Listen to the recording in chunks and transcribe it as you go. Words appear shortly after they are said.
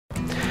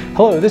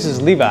Hello, this is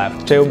Levi.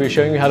 Today we'll be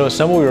showing you how to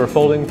assemble your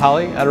folding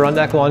Poly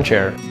Adirondack lawn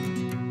chair.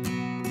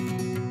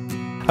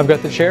 I've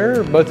got the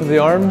chair, both of the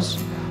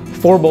arms,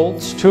 4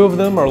 bolts, 2 of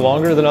them are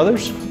longer than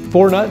others,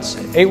 4 nuts,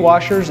 8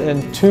 washers,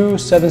 and 2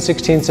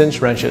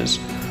 7/16" wrenches.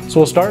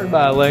 So we'll start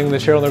by laying the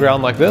chair on the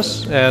ground like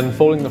this and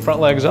folding the front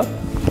legs up.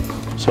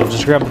 So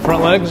just grab the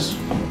front legs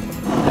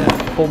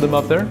and fold them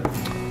up there.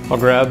 I'll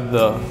grab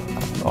the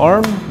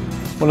arm,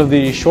 one of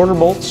the shorter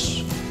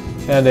bolts,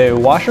 and a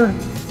washer.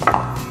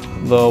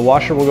 The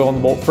washer will go on the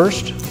bolt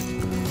first.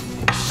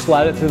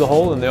 Slide it through the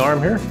hole in the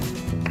arm here.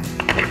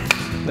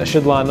 That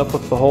should line up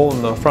with the hole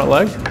in the front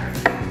leg.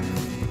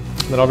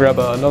 Then I'll grab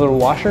another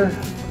washer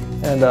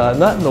and a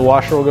nut, and the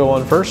washer will go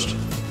on first.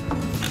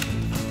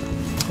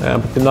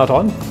 And put the nut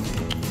on.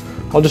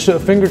 I'll just do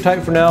it finger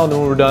tight for now, and then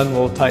when we're done,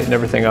 we'll tighten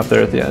everything up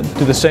there at the end.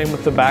 Do the same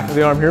with the back of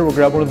the arm here. We'll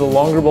grab one of the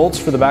longer bolts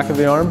for the back of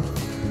the arm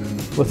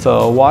with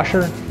a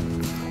washer.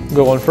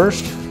 Go on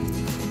first.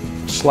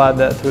 Slide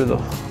that through the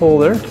hole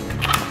there.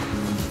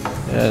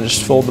 And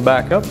just fold the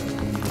back up.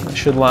 It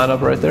should line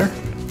up right there.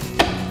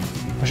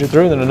 Push it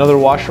through, then another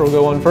washer will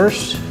go on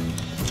first.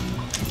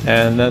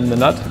 And then the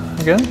nut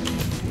again.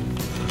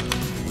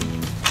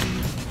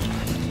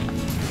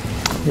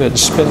 Then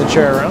spin the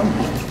chair around.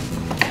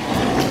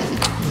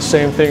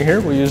 Same thing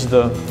here, we'll use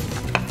the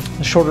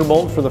shorter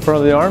bolt for the front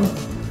of the arm,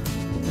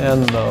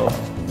 and the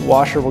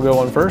washer will go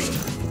on first.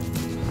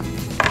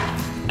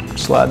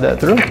 Slide that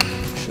through,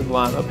 should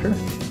line up here.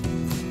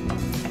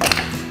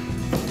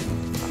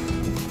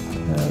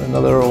 And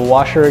another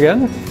washer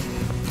again,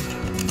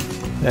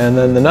 and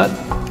then the nut.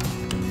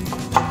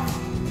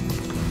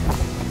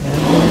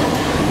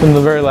 And then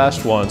the very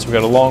last one, so we've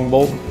got a long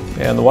bolt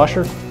and the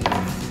washer.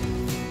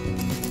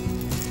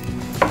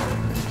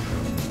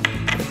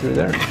 Through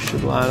there,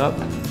 should line up.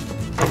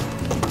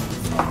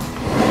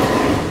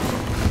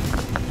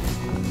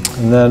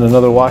 And then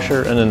another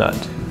washer and a nut.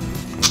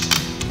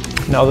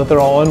 Now that they're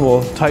all in,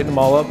 we'll tighten them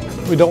all up.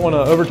 We don't want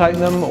to over tighten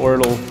them or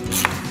it'll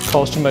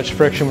cause too much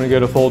friction when we go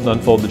to fold and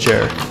unfold the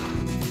chair.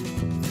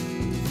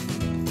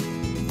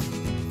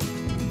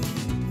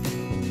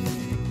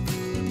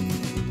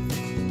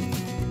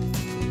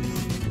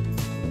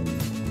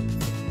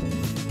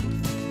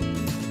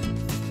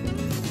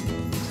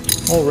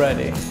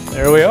 Alrighty,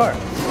 there we are.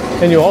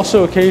 And you'll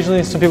also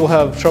occasionally, some people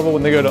have trouble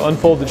when they go to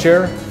unfold the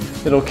chair.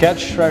 It'll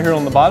catch right here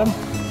on the bottom.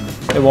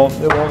 It won't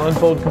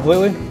unfold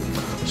completely.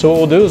 So what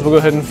we'll do is we'll go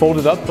ahead and fold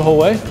it up the whole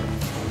way.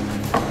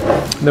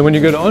 And then when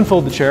you go to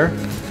unfold the chair,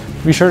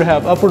 be sure to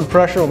have upward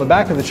pressure on the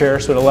back of the chair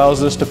so it allows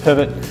this to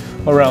pivot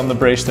around the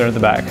brace there at the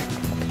back.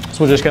 So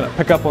we'll just kind of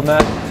pick up on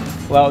that,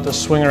 allow it to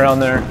swing around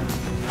there,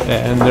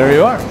 and there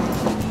you are.